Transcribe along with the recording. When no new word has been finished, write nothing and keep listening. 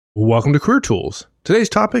Welcome to Career Tools. Today's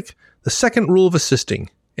topic, the second rule of assisting,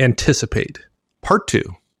 anticipate. Part 2.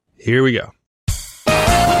 Here we go.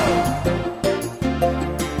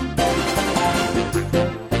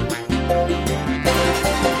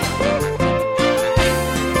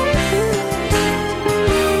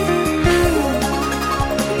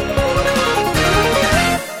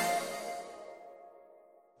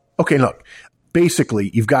 Okay, look,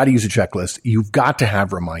 basically, you've got to use a checklist. You've got to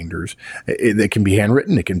have reminders. It can be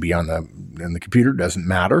handwritten. It can be on the computer. Doesn't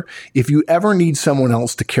matter. If you ever need someone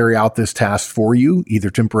else to carry out this task for you, either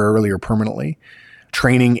temporarily or permanently,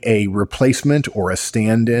 training a replacement or a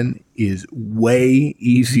stand-in is way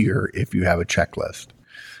easier if you have a checklist.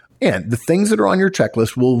 And the things that are on your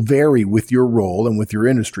checklist will vary with your role and with your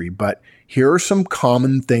industry, but here are some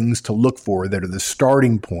common things to look for that are the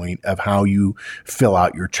starting point of how you fill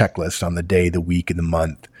out your checklist on the day, the week, and the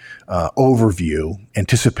month. Overview,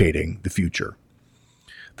 anticipating the future.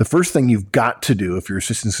 The first thing you've got to do if you're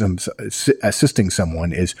assisting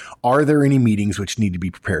someone is, are there any meetings which need to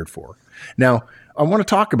be prepared for? Now, I want to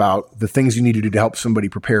talk about the things you need to do to help somebody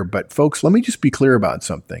prepare, but folks, let me just be clear about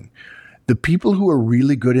something. The people who are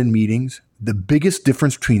really good in meetings, the biggest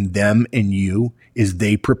difference between them and you is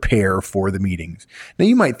they prepare for the meetings. Now,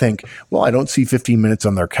 you might think, well, I don't see 15 minutes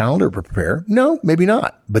on their calendar to prepare. No, maybe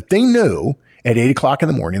not. But they knew at 8 o'clock in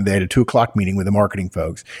the morning, they had a 2 o'clock meeting with the marketing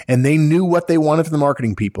folks, and they knew what they wanted from the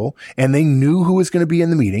marketing people, and they knew who was going to be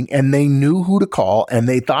in the meeting, and they knew who to call, and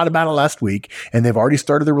they thought about it last week, and they've already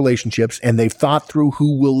started their relationships, and they've thought through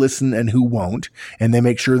who will listen and who won't, and they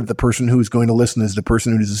make sure that the person who is going to listen is the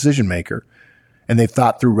person who's a decision maker, and they've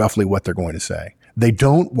thought through roughly what they're going to say. They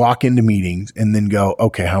don't walk into meetings and then go,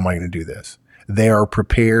 okay, how am I going to do this? They are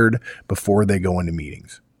prepared before they go into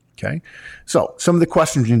meetings. Okay. So some of the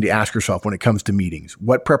questions you need to ask yourself when it comes to meetings: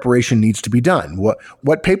 what preparation needs to be done?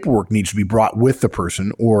 What paperwork needs to be brought with the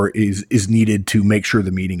person or is needed to make sure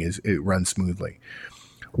the meeting it runs smoothly?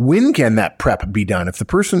 When can that prep be done? If the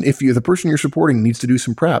person you're supporting needs to do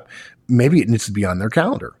some prep, maybe it needs to be on their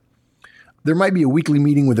calendar. There might be a weekly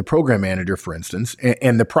meeting with the program manager, for instance,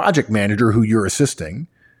 and the project manager who you're assisting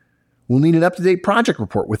will need an up-to-date project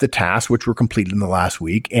report with the tasks which were completed in the last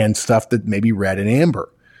week and stuff that may be read in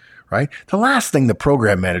amber. Right? The last thing the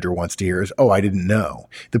program manager wants to hear is, oh, I didn't know.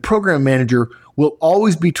 The program manager will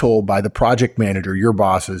always be told by the project manager, your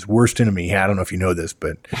boss's worst enemy. I don't know if you know this,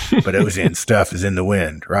 but Ozan's stuff is in the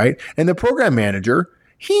wind, right? And the program manager,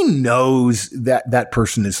 he knows that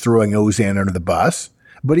person is throwing Ozan under the bus,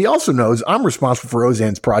 but he also knows I'm responsible for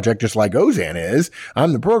Ozan's project just like Ozan is.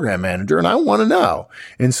 I'm the program manager and I want to know.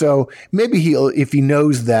 And so maybe if he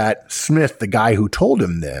knows that Smith, the guy who told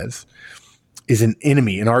him this, is an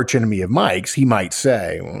arch enemy of Mike's, he might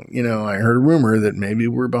say, well, I heard a rumor that maybe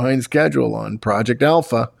we're behind schedule on Project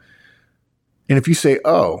Alpha. And if you say,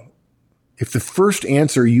 if the first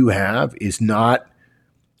answer you have is not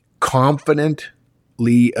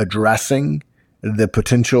confidently addressing the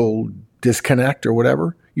potential disconnect or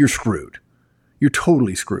whatever, you're screwed. You're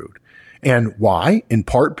totally screwed. And why? In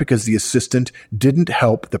part because the assistant didn't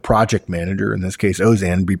help the project manager, in this case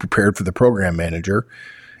Ozan, be prepared for the program manager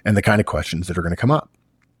and the kind of questions that are going to come up.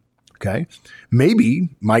 Okay. Maybe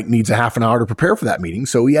Mike needs a half an hour to prepare for that meeting,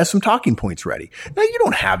 so he has some talking points ready. Now, you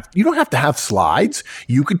don't have to have slides.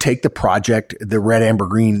 You could take the project, the red, amber,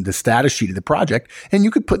 green, the status sheet of the project, and you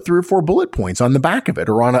could put 3 or 4 bullet points on the back of it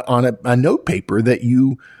or on a note paper that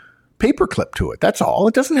you paperclip to it. That's all.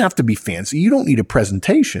 It doesn't have to be fancy. You don't need a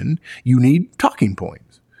presentation. You need talking points.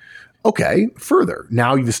 Okay, further,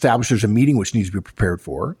 now you've established there's a meeting which needs to be prepared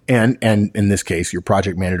for, and in this case, your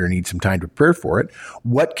project manager needs some time to prepare for it.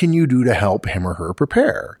 What can you do to help him or her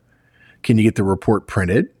prepare? Can you get the report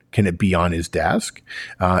printed? Can it be on his desk?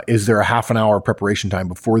 Is there a half an hour preparation time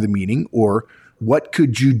before the meeting? Or what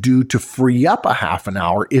could you do to free up a half an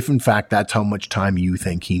hour if, in fact, that's how much time you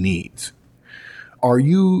think he needs? Are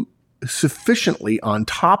you sufficiently on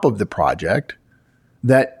top of the project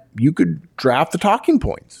that you could draft the talking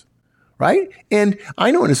points? Right? And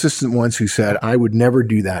I know an assistant once who said, I would never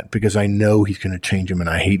do that because I know he's going to change him and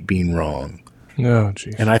I hate being wrong. Oh,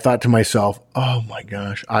 geez. And I thought to myself, oh my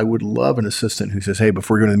gosh, I would love an assistant who says, hey,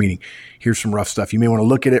 before you go to the meeting, here's some rough stuff. You may want to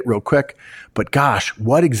look at it real quick, but gosh,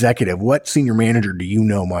 what executive, what senior manager do you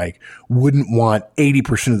know, Mike, wouldn't want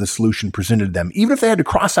 80% of the solution presented to them, even if they had to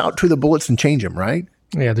cross out 2 of the bullets and change them, right?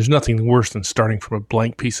 Yeah, there's nothing worse than starting from a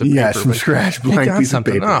blank piece of paper. Yeah, from scratch, blank piece of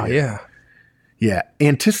paper. Oh, yeah. Yeah.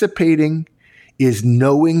 Anticipating is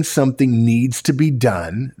knowing something needs to be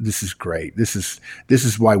done. This is great. This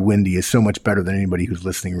is why Wendy is so much better than anybody who's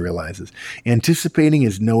listening realizes. Anticipating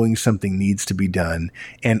is knowing something needs to be done,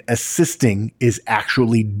 and assisting is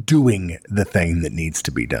actually doing the thing that needs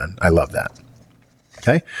to be done. I love that.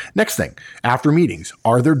 Okay. Next thing, after meetings,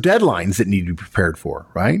 are there deadlines that need to be prepared for,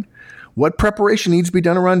 right? What preparation needs to be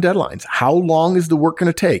done around deadlines? How long is the work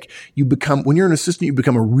going to take? When you're an assistant, you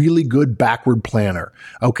become a really good backward planner.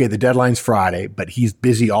 Okay, the deadline's Friday, but he's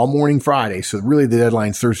busy all morning Friday. So really the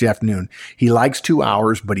deadline's Thursday afternoon. He likes 2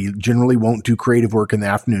 hours, but he generally won't do creative work in the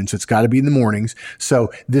afternoon. So it's got to be in the mornings.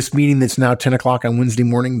 So this meeting that's now 10 o'clock on Wednesday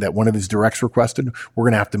morning that one of his directs requested, we're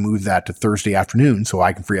going to have to move that to Thursday afternoon so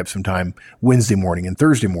I can free up some time Wednesday morning and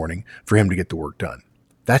Thursday morning for him to get the work done.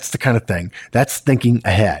 That's the kind of thing. That's thinking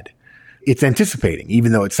ahead. It's anticipating,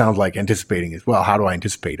 even though it sounds like anticipating is, well, how do I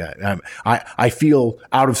anticipate that? I feel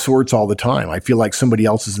out of sorts all the time. I feel like somebody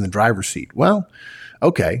else is in the driver's seat. Well,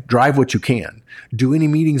 okay, drive what you can. Do any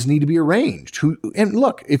meetings need to be arranged? And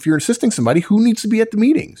look, if you're assisting somebody, who needs to be at the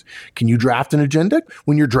meetings? Can you draft an agenda?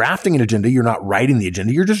 When you're drafting an agenda, you're not writing the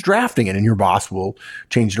agenda. You're just drafting it, and your boss will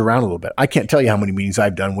change it around a little bit. I can't tell you how many meetings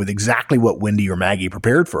I've done with exactly what Wendy or Maggie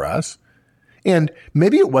prepared for us. And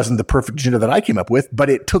maybe it wasn't the perfect agenda that I came up with,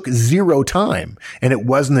 but it took 0 time and it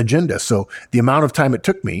was an agenda. So the amount of time it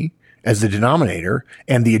took me as the denominator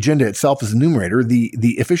and the agenda itself as the numerator, the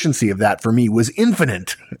efficiency of that for me was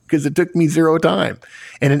infinite because it took me 0 time.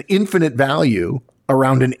 And an infinite value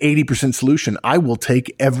around an 80% solution I will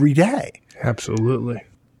take every day. Absolutely.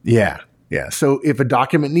 Yeah. Yeah. So if a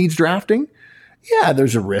document needs drafting, yeah,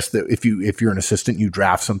 there's a risk that if you're an assistant, you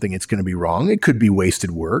draft something, it's going to be wrong. It could be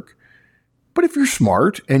wasted work. But if you're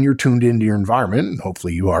smart and you're tuned into your environment, and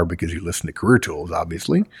hopefully you are because you listen to Career Tools,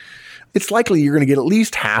 obviously, it's likely you're going to get at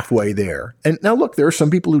least halfway there. And now look, there are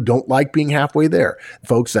some people who don't like being halfway there.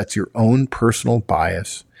 Folks, that's your own personal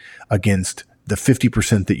bias against the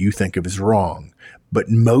 50% that you think of as wrong. But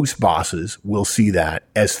most bosses will see that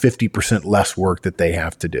as 50% less work that they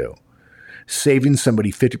have to do. Saving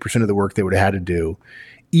somebody 50% of the work they would have had to do,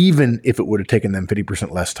 even if it would have taken them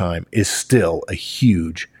 50% less time, is still a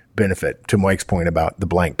huge benefit, to Mike's point about the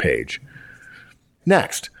blank page.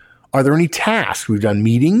 Next, are there any tasks? We've done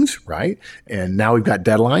meetings, right? And now we've got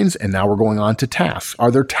deadlines, and now we're going on to tasks.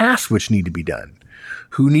 Are there tasks which need to be done?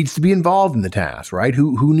 Who needs to be involved in the task, right?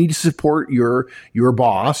 Who needs to support your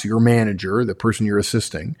boss, your manager, the person you're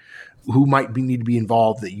assisting? Who might need to be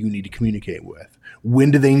involved that you need to communicate with?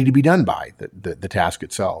 When do they need to be done by, the task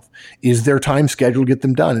itself? Is there time scheduled to get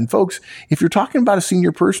them done? And folks, if you're talking about a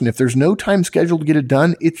senior person, if there's no time scheduled to get it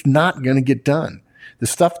done, it's not going to get done. The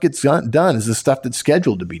stuff gets done is the stuff that's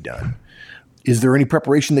scheduled to be done. Is there any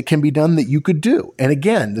preparation that can be done that you could do? And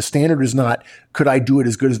again, the standard is not, could I do it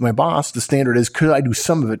as good as my boss? The standard is, could I do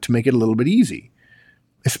some of it to make it a little bit easy?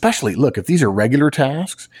 Especially, look, if these are regular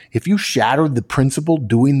tasks, if you shattered the principal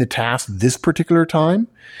doing the task this particular time,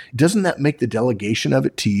 doesn't that make the delegation of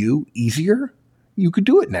it to you easier? You could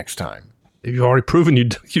do it next time. If you've already proven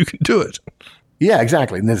you can do it. Yeah,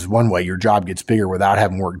 exactly. And this is one way your job gets bigger without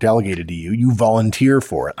having work delegated to you. You volunteer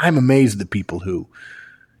for it. I'm amazed at the people who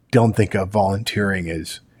don't think of volunteering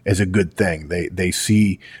as a good thing. They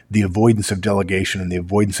see the avoidance of delegation and the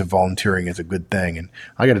avoidance of volunteering as a good thing. And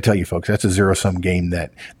I got to tell you, folks, that's a zero-sum game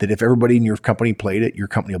that if everybody in your company played it, your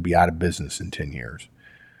company will be out of business in 10 years.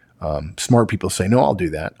 Smart people say, no, I'll do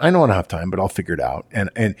that. I know I don't have time, but I'll figure it out.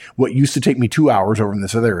 And what used to take me 2 hours over in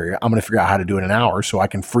this other area, I'm going to figure out how to do it in an hour so I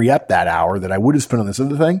can free up that hour that I would have spent on this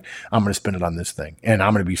other thing. I'm going to spend it on this thing. And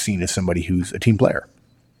I'm going to be seen as somebody who's a team player.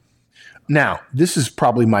 Now, this is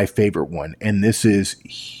probably my favorite one, and this is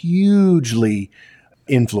hugely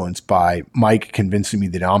influenced by Mike convincing me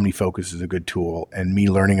that OmniFocus is a good tool and me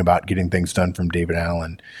learning about getting things done from David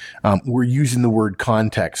Allen. We're using the word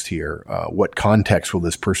context here. What context will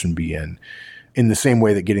this person be in the same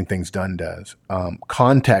way that getting things done does.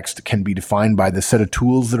 Context can be defined by the set of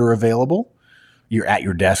tools that are available. You're at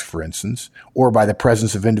your desk, for instance, or by the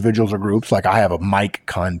presence of individuals or groups. Like I have a Mike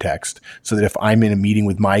context so that if I'm in a meeting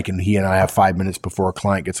with Mike and he and I have 5 minutes before a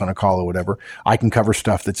client gets on a call or whatever, I can cover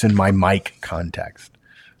stuff that's in my Mike context.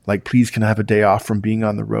 Like, please, can I have a day off from being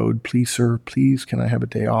on the road? Please, sir, please, can I have a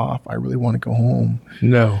day off? I really want to go home.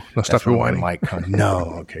 No, stop your whining.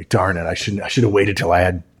 No, okay, darn it. I should have waited till I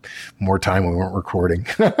had more time when we weren't recording.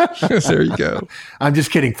 There you go. I'm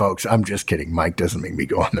just kidding, folks. I'm just kidding. Mike doesn't make me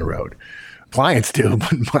go on the road. Clients do,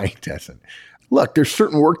 but Mike doesn't. Look, there's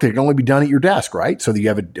certain work that can only be done at your desk, right? So that you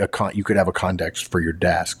have you could have a context for your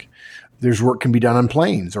desk. There's work can be done on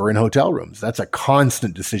planes or in hotel rooms. That's a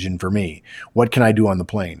constant decision for me. What can I do on the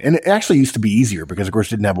plane? And it actually used to be easier because, of course,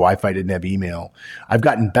 didn't have Wi-Fi, didn't have email. I've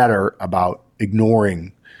gotten better about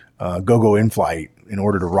ignoring go-go in-flight in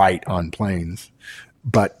order to write on planes.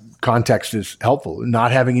 But context is helpful.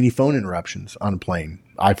 Not having any phone interruptions on a plane,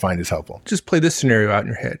 I find, is helpful. Just play this scenario out in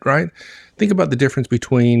your head, right? Think about the difference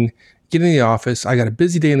between getting in the office. I got a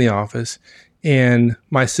busy day in the office, and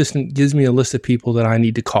my assistant gives me a list of people that I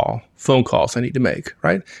need to call, phone calls I need to make,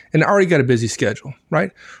 right? And I already got a busy schedule,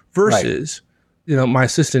 right? Versus, my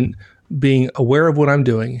assistant being aware of what I'm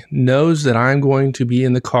doing, knows that I'm going to be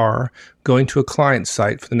in the car going to a client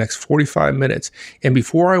site for the next 45 minutes. And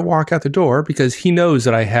before I walk out the door, because he knows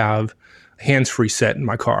that I have hands-free set in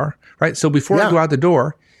my car, right? So before I go out the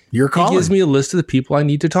door, he gives me a list of the people I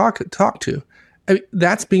need to talk to. I mean,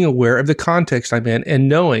 that's being aware of the context I'm in and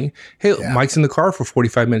knowing, hey, Mike's in the car for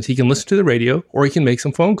 45 minutes. He can listen to the radio or he can make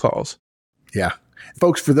some phone calls. Yeah.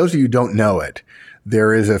 Folks, for those of you who don't know it,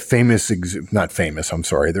 there is a there's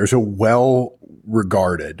a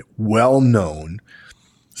well-regarded, well-known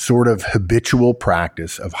sort of habitual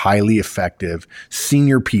practice of highly effective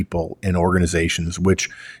senior people in organizations,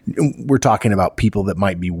 which we're talking about people that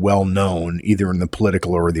might be well-known either in the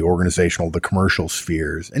political or the organizational, the commercial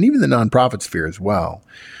spheres, and even the nonprofit sphere as well.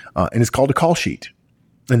 And it's called a call sheet.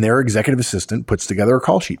 And their executive assistant puts together a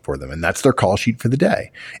call sheet for them. And that's their call sheet for the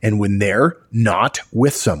day. And when they're not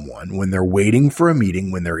with someone, when they're waiting for a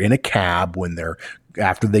meeting, when they're in a cab,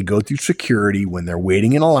 after they go through security, when they're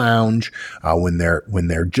waiting in a lounge, when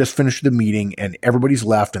they're just finished the meeting and everybody's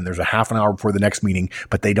left and there's a half an hour before the next meeting,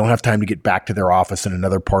 but they don't have time to get back to their office in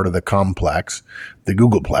another part of the complex, the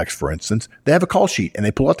Googleplex, for instance, they have a call sheet and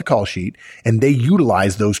they pull out the call sheet and they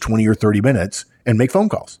utilize those 20 or 30 minutes and make phone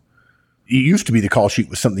calls. It used to be the call sheet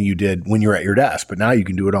was something you did when you're at your desk, but now you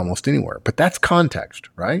can do it almost anywhere. But that's context,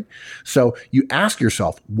 right? So you ask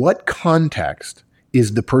yourself, what context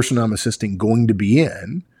is the person I'm assisting going to be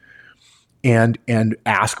in? And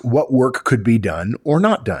ask what work could be done or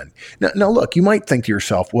not done. Now look, you might think to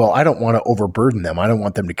yourself, well, I don't want to overburden them. I don't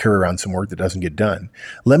want them to carry around some work that doesn't get done.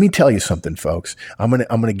 Let me tell you something, folks. I'm going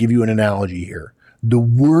to give you an analogy here. The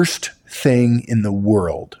worst thing in the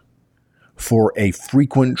world for a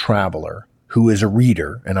frequent traveler who is a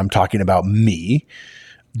reader, and I'm talking about me,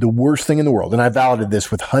 the worst thing in the world, and I validated this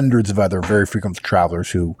with hundreds of other very frequent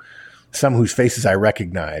travelers some whose faces I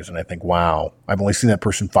recognize, and I think, wow, I've only seen that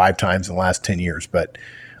person 5 times in the last 10 years, but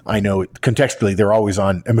I know contextually they're always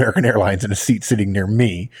on American Airlines in a seat sitting near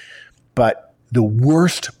me. But the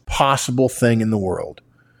worst possible thing in the world,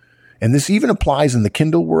 and this even applies in the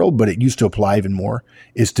Kindle world, but it used to apply even more,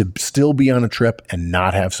 is to still be on a trip and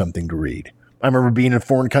not have something to read. I remember being in a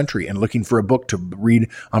foreign country and looking for a book to read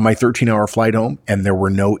on my 13-hour flight home, and there were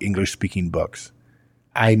no English-speaking books.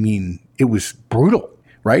 I mean, it was brutal,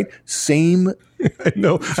 right? Same I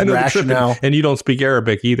know rationale. And you don't speak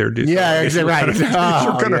Arabic either, do you? Yeah, exactly.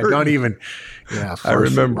 Right. Don't even. Yeah, I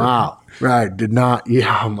remember. Wow. Right. Did not.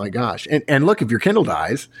 Yeah. Oh my gosh. And look, if your Kindle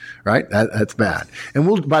dies, right, that's bad.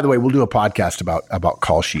 And by the way, we'll do a podcast about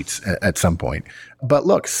call sheets at some point. But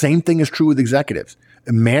look, same thing is true with executives,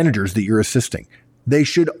 managers that you're assisting. They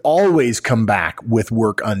should always come back with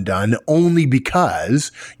work undone only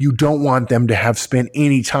because you don't want them to have spent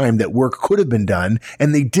any time that work could have been done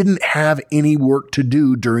and they didn't have any work to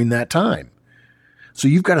do during that time. So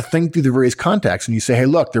you've got to think through the various contexts and you say, hey,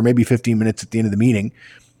 look, there may be 15 minutes at the end of the meeting.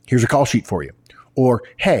 Here's a call sheet for you. Or,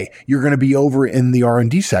 hey, you're going to be over in the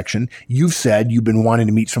R&D section. You've said you've been wanting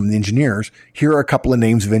to meet some of the engineers. Here are a couple of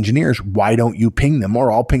names of engineers. Why don't you ping them,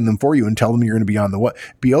 or I'll ping them for you and tell them you're going to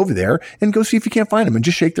be over there, and go see if you can't find them and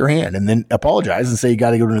just shake their hand and then apologize and say you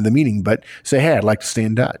got to go to the meeting, but say, hey, I'd like to stay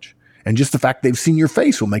in touch. And just the fact they've seen your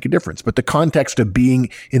face will make a difference. But the context of being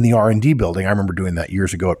in the R&D building, I remember doing that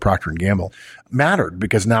years ago at Procter & Gamble, mattered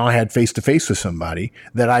because now I had face-to-face with somebody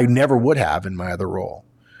that I never would have in my other role.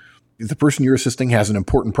 If the person you're assisting has an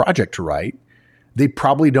important project to write, they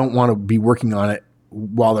probably don't want to be working on it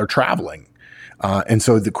while they're traveling. And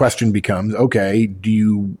so the question becomes, okay, do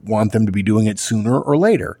you want them to be doing it sooner or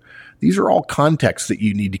later? These are all contexts that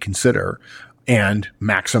you need to consider and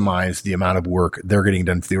maximize the amount of work they're getting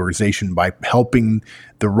done for the organization by helping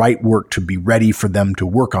the right work to be ready for them to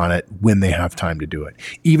work on it when they have time to do it.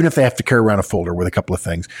 Even if they have to carry around a folder with a couple of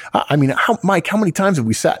things. I mean, Mike, how many times have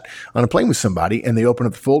we sat on a plane with somebody and they open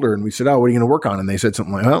up the folder and we said, oh, what are you going to work on? And they said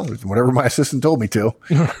something like, oh, whatever my assistant told me to,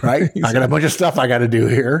 right? Exactly. I got a bunch of stuff I got to do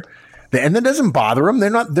here. And that doesn't bother them.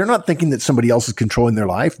 They're not thinking that somebody else is controlling their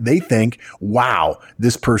life. They think, wow,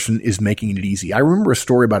 this person is making it easy. I remember a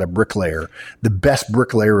story about a bricklayer, the best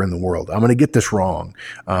bricklayer in the world. I'm going to get this wrong,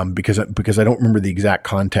 because I don't remember the exact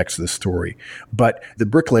context of the story, but the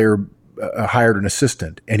bricklayer hired an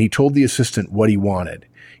assistant and he told the assistant what he wanted.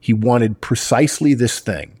 He wanted precisely this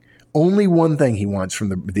thing Only one thing he wants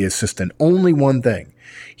from the assistant. Only one thing.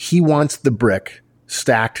 He wants the brick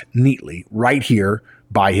stacked neatly right here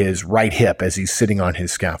by his right hip as he's sitting on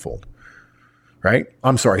his scaffold. Right?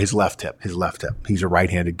 I'm sorry, his left hip. He's a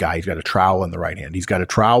right-handed guy. He's got a trowel in the right hand. He's got a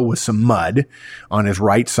trowel with some mud on his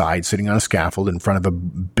right side, sitting on a scaffold in front of a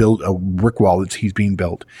brick wall that he's being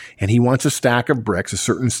built. And he wants a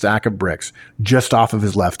certain stack of bricks, just off of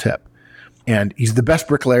his left hip. And he's the best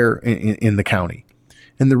bricklayer in the county.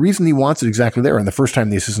 And the reason he wants it exactly there, and the first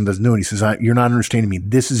time the assistant doesn't know it, he says, "You're not understanding me.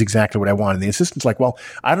 This is exactly what I want." And the assistant's like, "Well,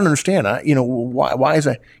 I don't understand. Why is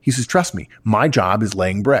that?" He says, "Trust me, my job is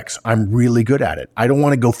laying bricks. I'm really good at it. I don't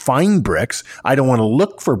want to go find bricks. I don't want to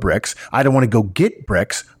look for bricks. I don't want to go get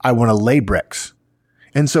bricks. I want to lay bricks."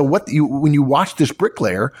 And so when you watch this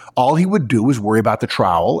bricklayer, all he would do was worry about the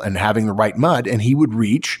trowel and having the right mud, and he would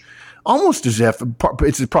reach almost as if,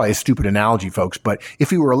 it's probably a stupid analogy, folks, but if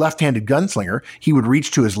he were a left-handed gunslinger, he would reach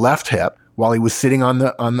to his left hip while he was sitting on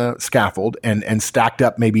the scaffold and stacked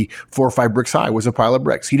up maybe 4 or 5 bricks high was a pile of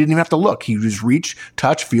bricks. He didn't even have to look. He would just reach,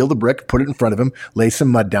 touch, feel the brick, put it in front of him, lay some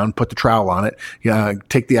mud down, put the trowel on it,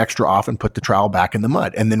 take the extra off and put the trowel back in the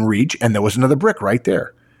mud, and then reach, and there was another brick right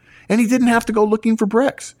there. And he didn't have to go looking for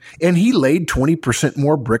bricks. And he laid 20%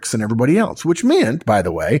 more bricks than everybody else, which meant, by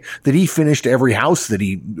the way, that he finished every house that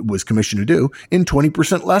he was commissioned to do in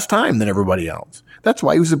 20% less time than everybody else. That's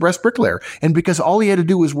why he was the best bricklayer. And because all he had to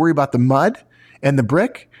do was worry about the mud and the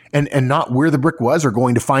brick and not where the brick was or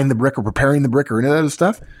going to find the brick or preparing the brick or any of that other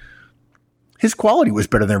stuff, his quality was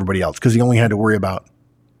better than everybody else because he only had to worry about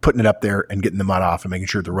putting it up there and getting the mud off and making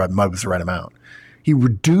sure the mud was the right amount. He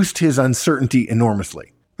reduced his uncertainty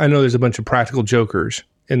enormously. I know there's a bunch of practical jokers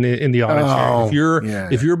in the audience.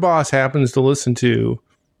 If your boss happens to listen to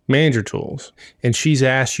Manager Tools and she's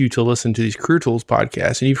asked you to listen to these Career Tools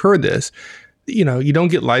podcasts and you've heard this, you don't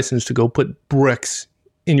get licensed to go put bricks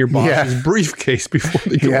in your boss's briefcase before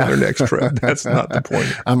they go on their next trip. That's not the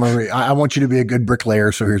point. I want you to be a good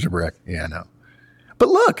bricklayer, so here's a brick. Yeah, no. But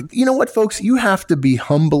look, you know what, folks? You have to be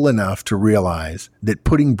humble enough to realize that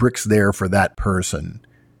putting bricks there for that person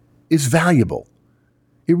is valuable.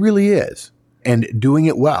 It really is. And doing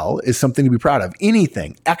it well is something to be proud of.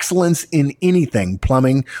 Anything, excellence in anything,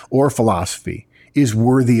 plumbing or philosophy, is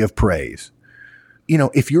worthy of praise.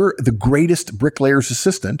 If you're the greatest bricklayer's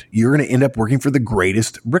assistant, you're going to end up working for the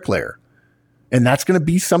greatest bricklayer. And that's going to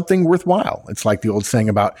be something worthwhile. It's like the old saying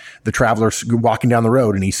about the traveler walking down the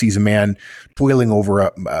road and he sees a man toiling over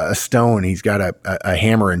a stone. He's got a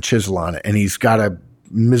hammer and chisel on it, and he's got a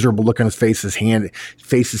miserable look on his face. His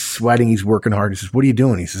face is sweating. He's working hard. He says, "What are you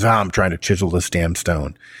doing?" He says, "I'm trying to chisel this damn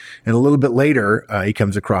stone." And a little bit later, he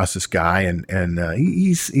comes across this guy and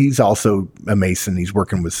he's also a mason. He's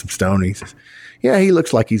working with some stone. He says, "Yeah, he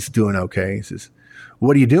looks like he's doing okay." He says,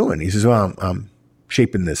 "What are you doing?" He says, "Well, I'm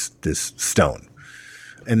shaping this stone."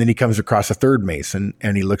 And then he comes across a third mason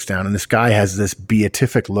and he looks down and this guy has this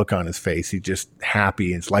beatific look on his face. He's just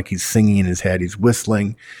happy. It's like he's singing in his head. He's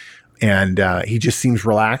whistling. And he just seems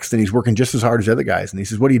relaxed and he's working just as hard as the other guys. And he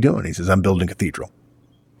says, "What are you doing?" He says, "I'm building a cathedral."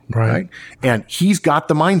 Right. And he's got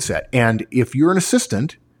the mindset. And if you're an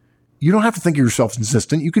assistant, you don't have to think of yourself as an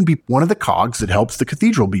assistant. You can be one of the cogs that helps the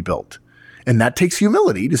cathedral be built. And that takes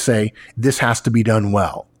humility to say, this has to be done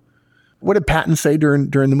well. What did Patton say during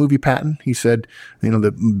the movie Patton? He said,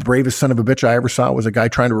 the bravest son of a bitch I ever saw was a guy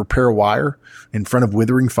trying to repair a wire in front of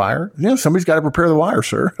withering fire. Somebody's got to repair the wire,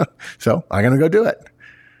 sir. So I'm going to go do it.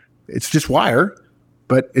 It's just wire,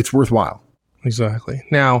 but it's worthwhile. Exactly.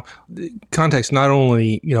 Now, context, not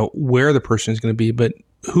only, where the person is going to be, but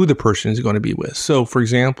who the person is going to be with. So, for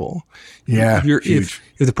example, if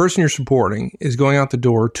the person you're supporting is going out the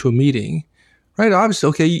door to a meeting, right? Obviously,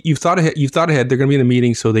 okay, you've thought ahead. They're going to be in the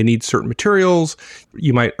meeting, so they need certain materials.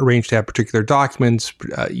 You might arrange to have particular documents.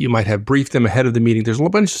 You might have briefed them ahead of the meeting. There's a whole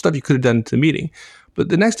bunch of stuff you could have done to the meeting. But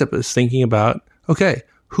the next step is thinking about, okay,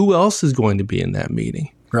 who else is going to be in that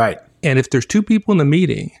meeting? Right. And if there's 2 people in the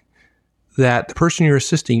meeting that the person you're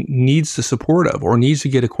assisting needs the support of, or needs to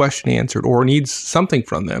get a question answered, or needs something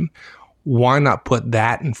from them, why not put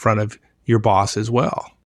that in front of your boss as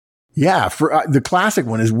well? Yeah. For the classic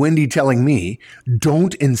one is Wendy telling me,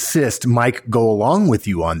 "Don't insist Mike go along with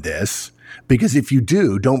you on this, because if you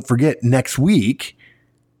do, don't forget next week,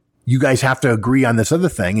 you guys have to agree on this other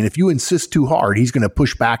thing. And if you insist too hard, he's going to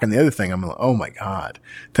push back on the other thing." I'm like, oh my God,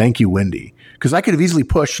 thank you, Wendy. Because I could have easily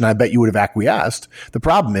pushed and I bet you would have acquiesced. The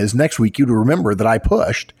problem is next week you'd remember that I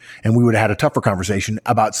pushed and we would have had a tougher conversation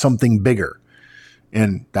about something bigger.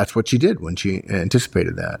 And that's what she did when she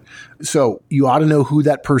anticipated that. So you ought to know who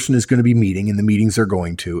that person is going to be meeting and the meetings they're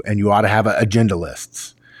going to, and you ought to have agenda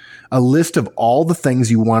lists. a list of all the things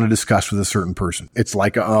you want to discuss with a certain person. It's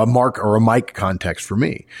like a Mark or a Mike context for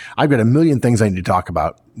me. I've got a million things I need to talk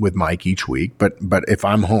about with Mike each week, but if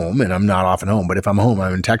I'm home, and I'm not often home, but if I'm home,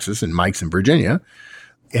 I'm in Texas and Mike's in Virginia.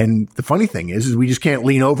 And the funny thing is we just can't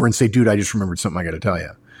lean over and say, dude, I just remembered something I got to tell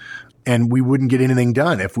you. And we wouldn't get anything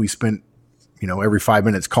done if we spent, every 5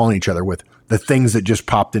 minutes calling each other with the things that just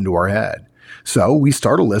popped into our head. So we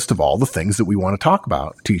start a list of all the things that we want to talk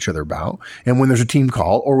about to each other about. And when there's a team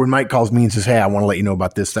call, or when Mike calls me and says, hey, I want to let you know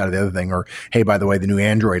about this, that, or the other thing, or hey, by the way, the new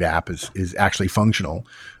Android app is actually functional,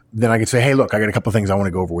 then I can say, hey, look, I got a couple of things I want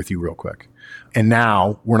to go over with you real quick. And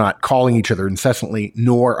now we're not calling each other incessantly,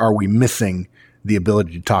 nor are we missing the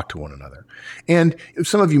ability to talk to one another. And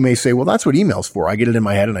some of you may say, well, that's what email's for. I get it in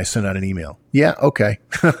my head and I send out an email. Yeah, okay.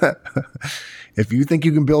 If you think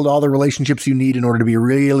you can build all the relationships you need in order to be a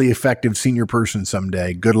really effective senior person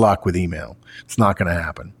someday, good luck with email. It's not going to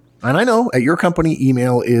happen. And I know at your company,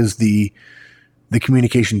 email is the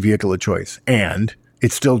communication vehicle of choice. And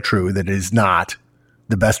it's still true that it is not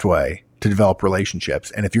the best way to develop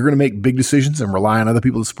relationships. And if you're going to make big decisions and rely on other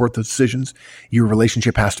people to support those decisions, your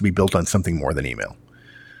relationship has to be built on something more than email.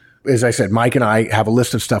 As I said, Mike and I have a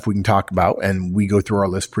list of stuff we can talk about, and we go through our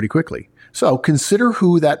list pretty quickly. So consider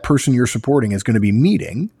who that person you're supporting is going to be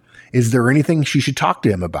meeting. Is there anything she should talk to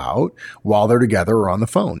him about while they're together or on the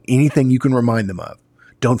phone? Anything you can remind them of.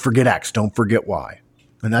 Don't forget X. Don't forget Y.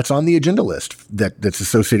 And that's on the agenda list that's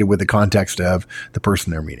associated with the context of the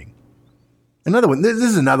person they're meeting. Another one, this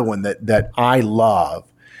is another one that I love,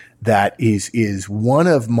 that is one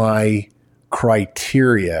of my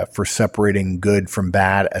criteria for separating good from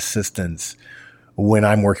bad assistants when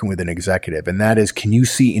I'm working with an executive. And that is, can you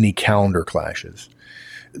see any calendar clashes?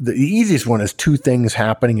 The easiest one is two things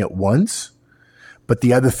happening at once. But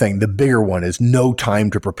the other thing, the bigger one, is no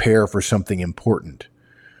time to prepare for something important,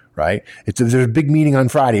 right? There's a big meeting on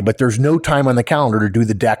Friday, but there's no time on the calendar to do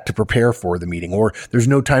the deck to prepare for the meeting, or there's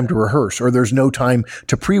no time to rehearse, or there's no time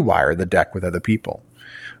to pre-wire the deck with other people.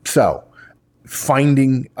 So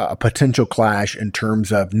finding a potential clash in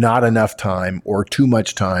terms of not enough time or too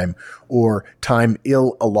much time or time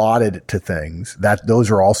ill allotted to things,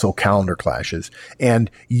 those are also calendar clashes.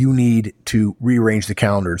 And you need to rearrange the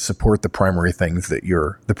calendar to support the primary things that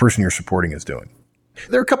the person you're supporting is doing.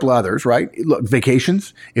 There are a couple others, right? Look,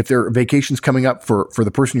 vacations. If there are vacations coming up for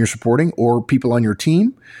the person you're supporting or people on your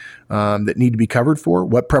team that need to be covered for,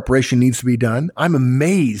 what preparation needs to be done. I'm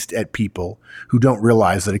amazed at people who don't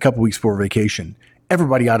realize that a couple weeks before vacation,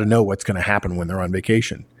 everybody ought to know what's going to happen when they're on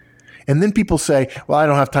vacation. And then people say, well, I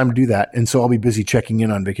don't have time to do that, and so I'll be busy checking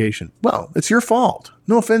in on vacation. Well, it's your fault.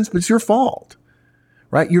 No offense, but it's your fault,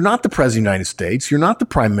 right? You're not the President of the United States. You're not the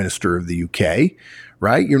Prime Minister of the UK,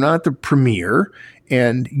 right? You're not the Premier,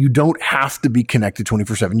 and you don't have to be connected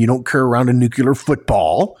 24/7. You don't carry around a nuclear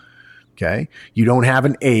football. Okay. You don't have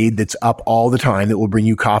an aide that's up all the time that will bring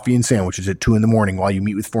you coffee and sandwiches at 2 a.m. while you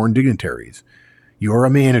meet with foreign dignitaries. You're a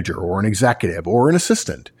manager or an executive or an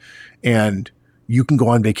assistant, and you can go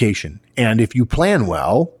on vacation. And if you plan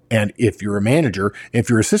well, and if you're a manager, if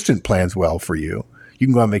your assistant plans well for you, you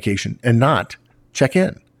can go on vacation and not check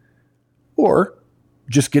in, or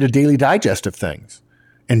just get a daily digest of things.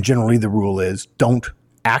 And generally the rule is don't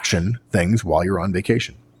action things while you're on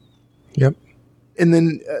vacation. Yep. And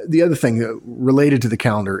then the other thing related to the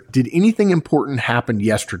calendar, did anything important happen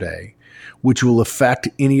yesterday which will affect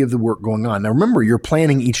any of the work going on? Now, remember, you're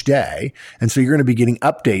planning each day, and so you're going to be getting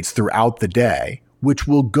updates throughout the day, which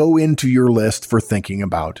will go into your list for thinking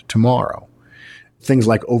about tomorrow. Things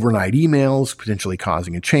like overnight emails, potentially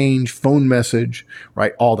causing a change, phone message,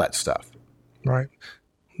 right? All that stuff. Right.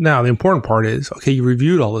 Now, the important part is, okay, you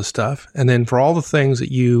reviewed all this stuff. And then for all the things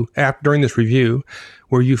that during this review,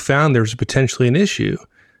 where you found there's potentially an issue,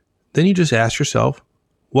 then you just ask yourself,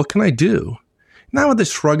 what can I do? Not with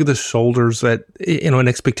this shrug of the shoulders that, an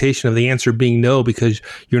expectation of the answer being no because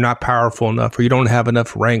you're not powerful enough, or you don't have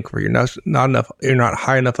enough rank, or you're not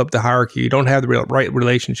high enough up the hierarchy, you don't have the right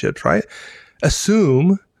relationships, right?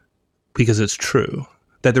 Assume, because it's true,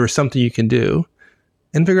 that there is something you can do,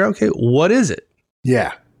 and figure out, okay, what is it?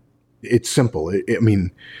 Yeah. It's simple.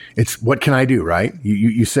 It's what can I do, right?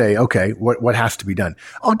 You say, okay, what has to be done?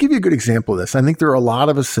 I'll give you a good example of this. I think there are a lot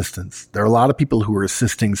of assistants. There are a lot of people who are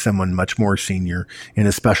assisting someone much more senior in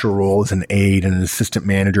a special role as an aide, an assistant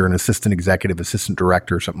manager, an assistant executive, assistant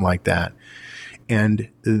director, something like that. And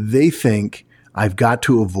they think, I've got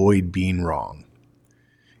to avoid being wrong.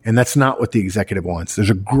 And that's not what the executive wants. There's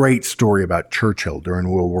a great story about Churchill during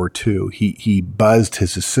World War II. He buzzed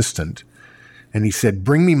his assistant, and he said,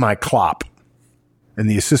 bring me my clop. And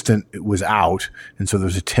the assistant was out, and so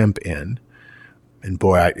there's a temp in. And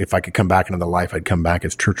boy, if I could come back another life, I'd come back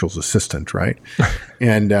as Churchill's assistant, right?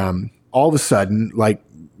 And all of a sudden, like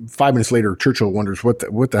 5 minutes later, Churchill wonders what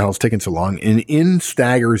the hell's taking so long, and in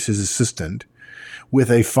staggers his assistant with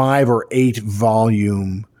a 5 or 8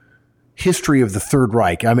 volume history of the Third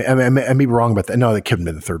Reich. I may be wrong about that. No, that couldn't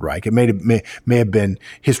have been the Third Reich. It may have been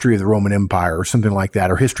history of the Roman Empire or something like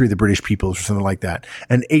that, or history of the British peoples or something like that.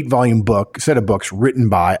 An 8-volume set of books written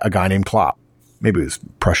by a guy named Klopp. Maybe it was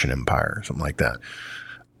Prussian Empire or something like that.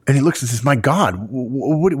 And he looks and says, my God,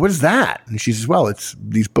 what is that? And she says, well, it's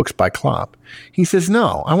these books by Klopp. He says,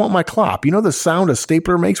 no, I want my Klopp. You know the sound a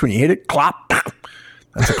stapler makes when you hit it? Klopp.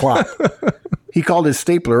 That's a Klopp. He called his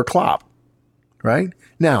stapler a Klopp, right?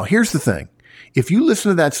 Now, here's the thing. If you listen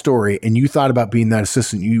to that story and you thought about being that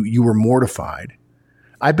assistant, you were mortified.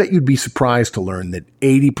 I bet you'd be surprised to learn that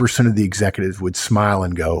 80% of the executives would smile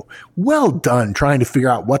and go, well done, trying to figure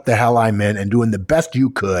out what the hell I meant and doing the best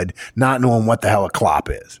you could, not knowing what the hell a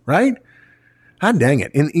Klopp is, right? God dang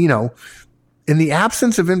it. And, in the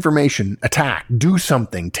absence of information, attack, do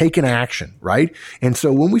something, take an action, right? And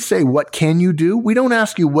so when we say, what can you do? We don't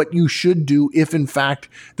ask you what you should do if, in fact,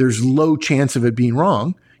 there's low chance of it being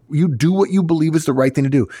wrong. You do what you believe is the right thing to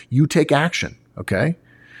do. You take action, okay?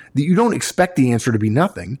 You don't expect the answer to be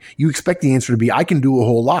nothing. You expect the answer to be, I can do a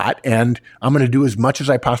whole lot and I'm going to do as much as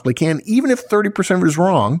I possibly can, even if 30% of it is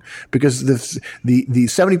wrong, because the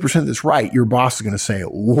 70% that's right, your boss is going to say,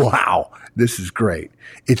 wow, this is great.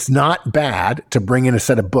 It's not bad to bring in a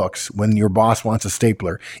set of books when your boss wants a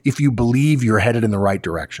stapler if you believe you're headed in the right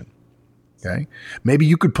direction. Okay. Maybe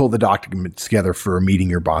you could pull the documents together for a meeting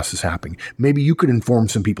your boss is having. Maybe you could inform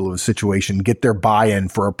some people of a situation, get their buy-in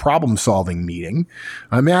for a problem-solving meeting.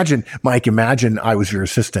 Imagine I was your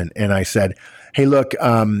assistant and I said, hey, look,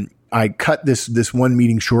 I cut this one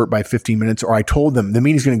meeting short by 15 minutes, or I told them the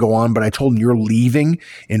meeting's going to go on, but I told them you're leaving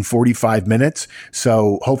in 45 minutes.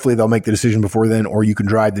 So hopefully they'll make the decision before then, or you can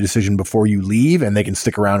drive the decision before you leave and they can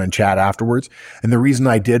stick around and chat afterwards. And the reason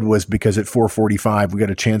I did was because at 4:45, we got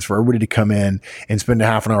a chance for everybody to come in and spend a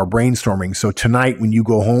half an hour brainstorming. So tonight, when you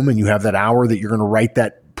go home and you have that hour that you're going to write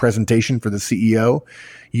that presentation for the CEO,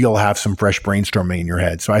 you'll have some fresh brainstorming in your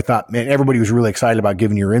head. So I thought, man, everybody was really excited about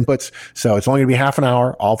giving your inputs. So it's only going to be half an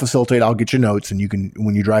hour. I'll facilitate. I'll get you notes, and you can,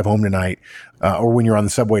 when you drive home tonight, or when you're on the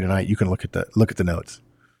subway tonight, you can look at the notes.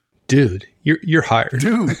 Dude, you're hired.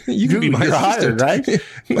 Dude, you can be my assistant. Hired, right?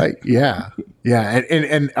 Like, yeah.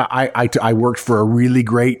 And I worked for a really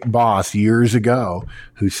great boss years ago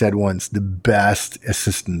who said once, the best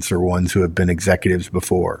assistants are ones who have been executives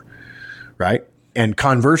before, right? And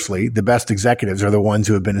conversely, the best executives are the ones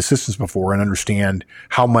who have been assistants before and understand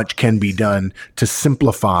how much can be done to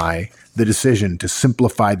simplify the decision, to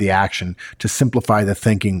simplify the action, to simplify the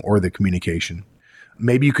thinking or the communication.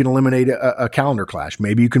 Maybe you can eliminate a calendar clash.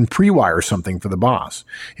 Maybe you can pre-wire something for the boss.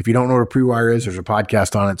 If you don't know what a pre-wire is, there's a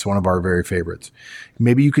podcast on it. It's one of our very favorites.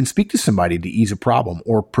 Maybe you can speak to somebody to ease a problem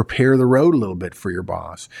or prepare the road a little bit for your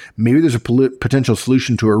boss. Maybe there's a potential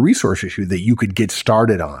solution to a resource issue that you could get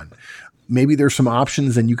started on. Maybe there's some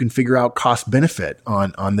options and you can figure out cost benefit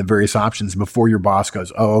on the various options before your boss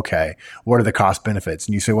goes, oh, okay, what are the cost benefits?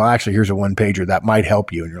 And you say, well, actually, here's a one pager that might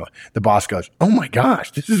help you. And you're like, the boss goes, oh my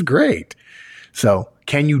gosh, this is great. So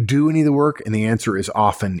can you do any of the work? And the answer is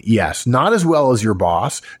often yes. Not as well as your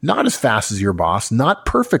boss, not as fast as your boss, not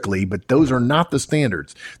perfectly, but those are not the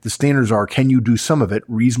standards. The standards are, can you do some of it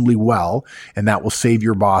reasonably well? And that will save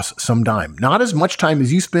your boss some time. Not as much time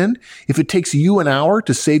as you spend. If it takes you an hour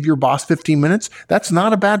to save your boss 15 minutes, that's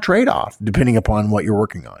not a bad trade-off, depending upon what you're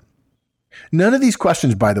working on. None of these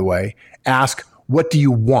questions, by the way, ask, what do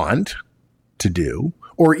you want to do?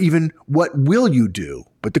 Or even, what will you do?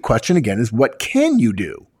 But the question again is, what can you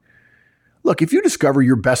do? Look, if you discover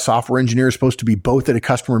your best software engineer is supposed to be both at a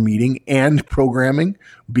customer meeting and programming,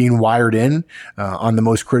 being wired in on the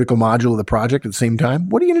most critical module of the project at the same time,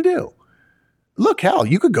 what are you going to do? Look, hell,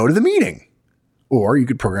 you could go to the meeting, or you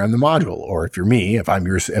could program the module. Or if you're me, if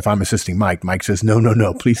I'm assisting Mike says,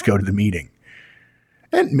 no, please go to the meeting.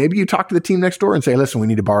 And maybe you talk to the team next door and say, listen, we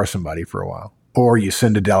need to borrow somebody for a while. Or you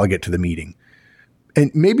send a delegate to the meeting. And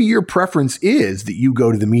maybe your preference is that you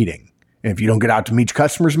go to the meeting. And if you don't get out to meet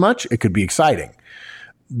customers much, it could be exciting.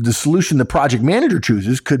 The solution the project manager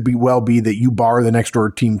chooses could well be that you borrow the next door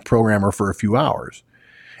team programmer for a few hours.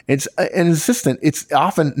 It's an assistant. It's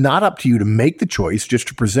often not up to you to make the choice, just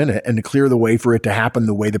to present it and to clear the way for it to happen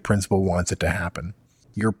the way the principal wants it to happen.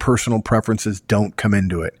 Your personal preferences don't come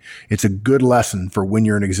into it. It's a good lesson for when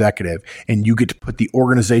you're an executive and you get to put the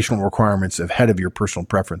organizational requirements ahead of your personal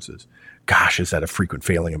preferences. Gosh, is that a frequent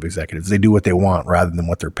failing of executives? They do what they want rather than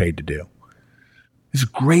what they're paid to do. It's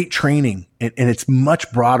great training, and it's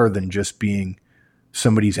much broader than just being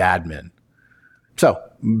somebody's admin. So,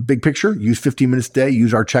 big picture, use 15 minutes a day,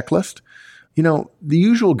 use our checklist. The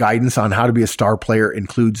usual guidance on how to be a star player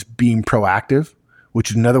includes being proactive,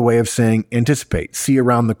 which is another way of saying anticipate, see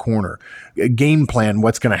around the corner, game plan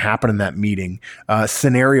what's going to happen in that meeting,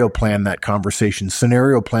 scenario plan that conversation,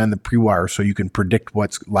 scenario plan the pre-wire so you can predict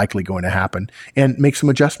what's likely going to happen and make some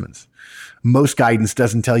adjustments. Most guidance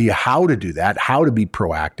doesn't tell you how to do that, how to be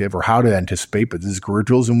proactive or how to anticipate, but this is career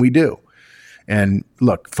tools and we do. And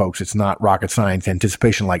look, folks, it's not rocket science.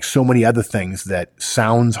 Anticipation, like so many other things that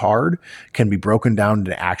sounds hard, can be broken down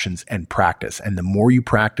into actions and practice. And the more you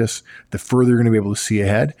practice, the further you're going to be able to see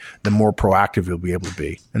ahead, the more proactive you'll be able to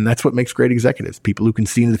be. And that's what makes great executives, people who can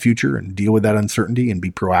see into the future and deal with that uncertainty and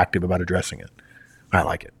be proactive about addressing it. I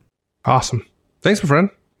like it. Awesome. Thanks, my friend.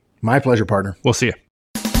 My pleasure, partner. We'll see you.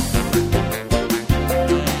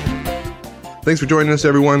 Thanks for joining us,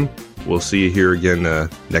 everyone. We'll see you here again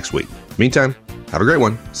next week. Meantime, have a great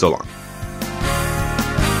one. So long.